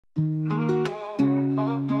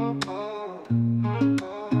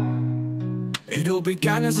It all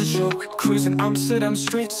began as a joke, cruising Amsterdam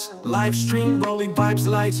streets. Live stream, rolling vibes,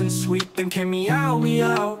 lights and sweet. Then came meow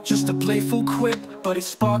meow, just a playful quip. But it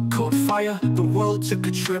sparked caught fire, the world took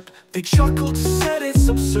a trip. They chuckled, said it's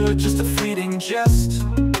absurd, just a fleeting jest.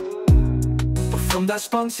 But from that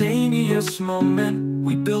spontaneous moment,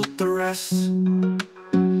 we built the rest.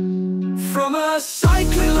 From a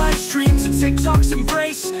cycling live stream to TikTok's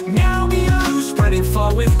embrace, meow meow, spreading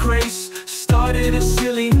far with grace. Started as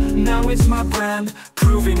silly, now it's my brand,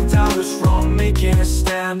 proving doubters wrong, making a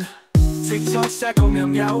stand. TikTok's echo meow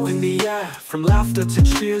meow in the air, from laughter to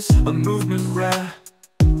cheers, a movement rare.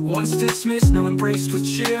 Once dismissed, now embraced with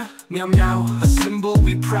cheer. Meow meow, a symbol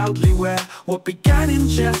we proudly wear. What began in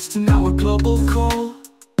jest, now a global call.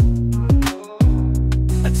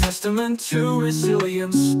 A testament to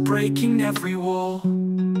resilience, breaking every wall.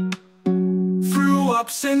 Through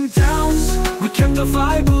ups and downs, we kept the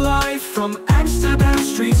vibe alive. From Amsterdam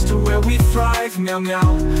streets to where we thrive. Meow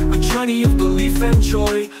meow, a journey of belief and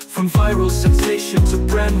joy. From viral sensation to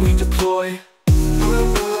brand we deploy.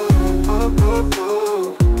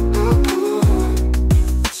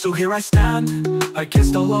 So here I stand,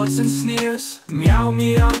 against all odds and sneers. Meow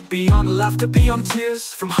meow, beyond laughter, beyond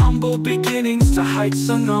tears. From humble beginnings to heights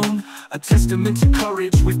unknown. A testament to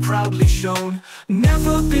courage we've proudly shown.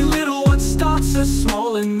 Never belittle what starts as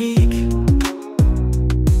small and meek.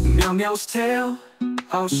 Meow meow's tale,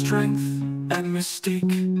 our strength and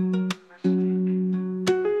mystique.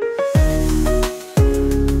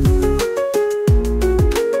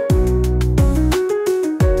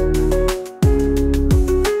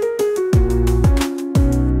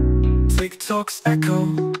 TikTok's echo,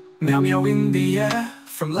 meow meow in the air.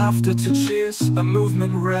 From laughter to cheers, a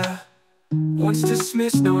movement rare. Once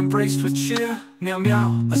dismissed, now embraced with cheer. Meow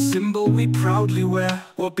meow, a symbol we proudly wear.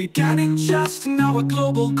 What began in jest, now a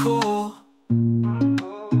global call.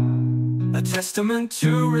 A testament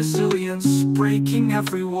to resilience, breaking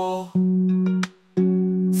every wall.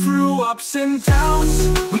 Through ups and downs,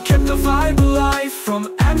 we kept the vibe alive.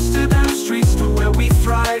 From Amsterdam streets to where we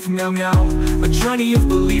thrive. Meow meow, a journey of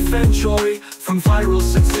belief and joy. From viral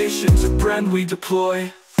sensation to brand we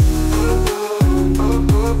deploy.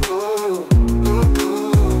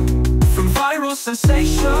 From viral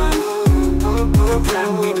sensation to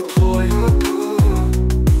brand we deploy.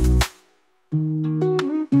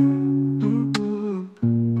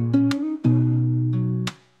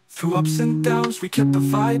 Through ups and downs, we kept the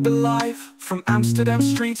vibe alive. From Amsterdam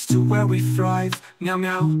streets to where we thrive. Meow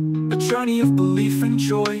meow, a journey of belief and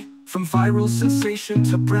joy. From viral sensation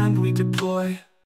to brand we deploy.